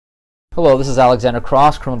Hello, this is Alexander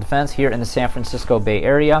Cross, Criminal Defense here in the San Francisco Bay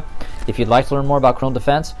Area. If you'd like to learn more about criminal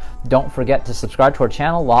defense, don't forget to subscribe to our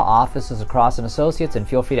channel, Law Offices of Cross & Associates, and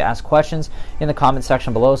feel free to ask questions in the comment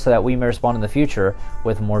section below so that we may respond in the future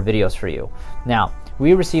with more videos for you. Now,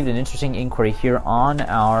 we received an interesting inquiry here on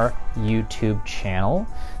our YouTube channel.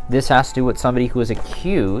 This has to do with somebody who is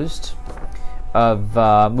accused of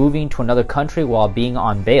moving to another country while being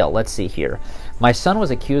on bail. Let's see here. My son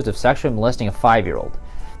was accused of sexually molesting a 5-year-old.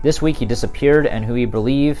 This week he disappeared, and who we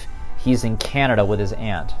believe he's in Canada with his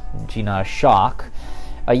aunt. Gee, not a shock.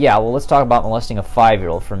 Yeah, well, let's talk about molesting a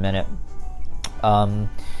 5-year-old for a minute.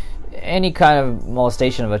 Any kind of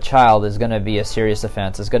molestation of a child is going to be a serious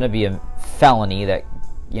offense. It's going to be a felony that,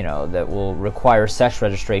 that will require sex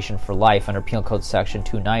registration for life under Penal Code Section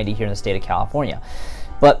 290 here in the state of California.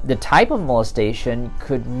 But the type of molestation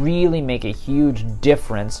could really make a huge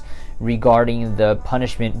difference regarding the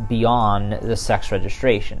punishment beyond the sex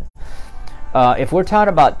registration. If we're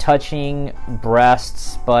talking about touching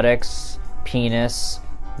breasts, buttocks, penis,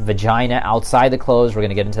 vagina outside the clothes, we're going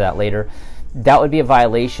to get into that later, that would be a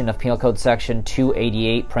violation of Penal Code Section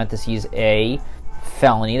 288, parentheses A,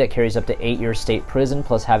 felony that carries up to 8 years state prison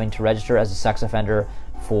plus having to register as a sex offender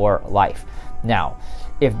for life. Now,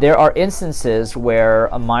 if there are instances where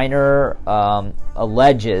a minor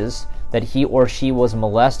alleges that he or she was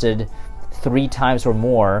molested 3 times or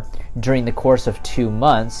more during the course of 2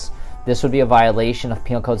 months, this would be a violation of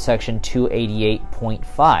Penal Code Section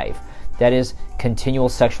 288.5. That is continual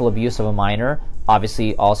sexual abuse of a minor,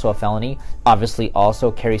 obviously also a felony, obviously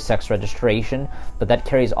also carries sex registration, but that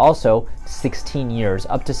carries also 16 years,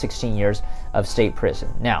 up to 16 years of state prison.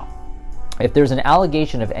 Now, if there's an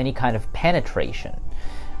allegation of any kind of penetration,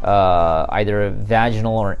 either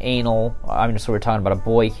vaginal or anal, so we're talking about a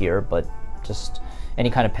boy here, but just any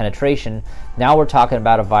kind of penetration, now we're talking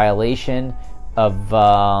about a violation of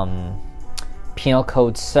Penal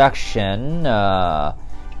Code Section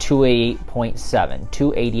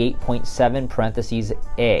 288.7, parentheses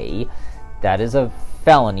A. That is a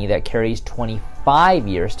felony that carries 25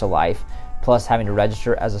 years to life, plus having to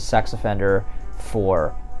register as a sex offender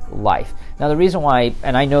for life. Now, the reason why,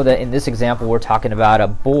 and I know that in this example we're talking about a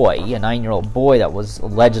boy, a 9-year-old boy that was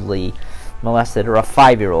allegedly molested, or a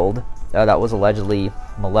 5-year-old that was allegedly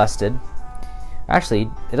molested. Actually,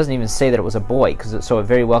 it doesn't even say that it was a boy, so it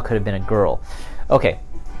very well could have been a girl. Okay,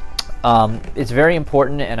 it's very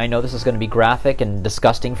important, and I know this is going to be graphic and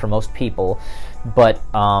disgusting for most people, but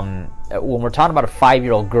when we're talking about a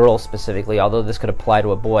 5-year-old girl specifically, although this could apply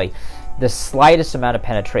to a boy, the slightest amount of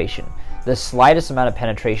penetration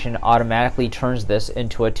automatically turns this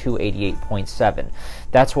into a 288.7.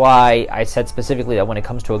 That's why I said specifically that when it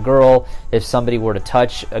comes to a girl, if somebody were to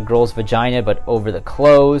touch a girl's vagina but over the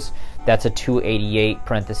clothes, that's a 288,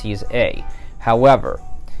 parentheses A. However,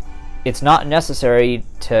 it's not necessary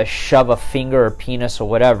to shove a finger or penis or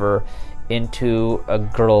whatever into a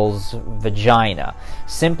girl's vagina.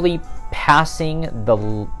 Simply passing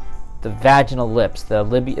the vaginal lips, the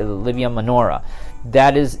labia minora,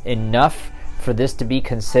 that is enough for this to be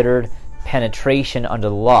considered penetration under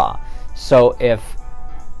the law. So if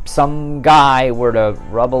some guy were to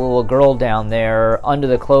rub a little girl down there under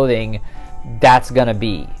the clothing, that's gonna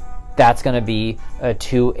be a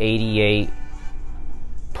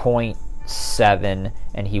 288.7,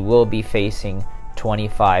 and he will be facing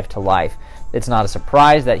 25 to life. It's not a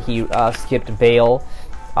surprise that he skipped bail,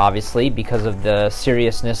 obviously, because of the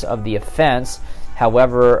seriousness of the offense.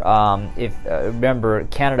 However, remember,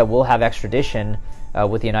 Canada will have extradition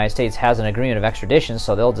with the United States, has an agreement of extradition,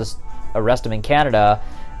 so they'll just arrest him in Canada,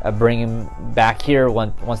 bring him back here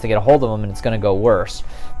once they get a hold of him, and it's going to go worse.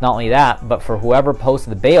 Not only that, but for whoever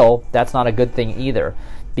posted the bail, that's not a good thing either,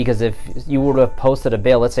 because if you were to have posted a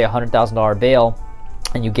bail, let's say $100,000 bail,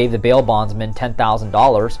 and you gave the bail bondsman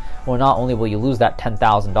 $10,000, well, not only will you lose that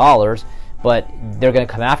 $10,000, but they're going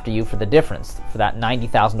to come after you for the difference, for that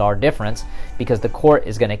 $90,000 difference, because the court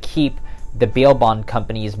is going to keep the bail bond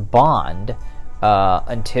company's bond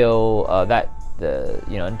until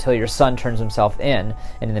until your son turns himself in.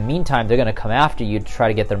 And in the meantime, they're going to come after you to try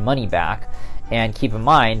to get their money back. And keep in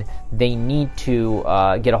mind, they need to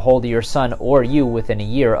get a hold of your son or you within a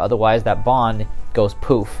year, otherwise that bond goes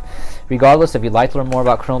poof. Regardless, if you'd like to learn more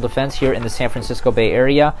about criminal defense here in the San Francisco Bay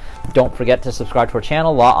Area, don't forget to subscribe to our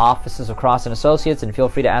channel, Law Offices of Cross & Associates, and feel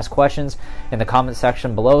free to ask questions in the comment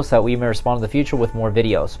section below so that we may respond in the future with more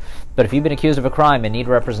videos. But if you've been accused of a crime and need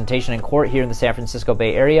representation in court here in the San Francisco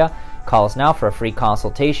Bay Area, call us now for a free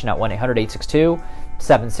consultation at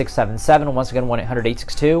 1-800-862-7677. Once again,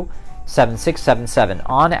 1-800-862-7677.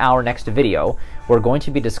 On our next video, we're going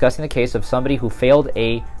to be discussing the case of somebody who failed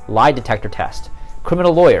a lie detector test.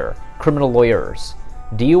 Criminal lawyer, criminal lawyers,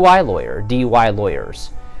 DUI lawyer, DUI lawyers,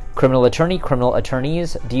 criminal attorney, criminal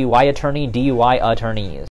attorneys, DUI attorney, DUI attorneys.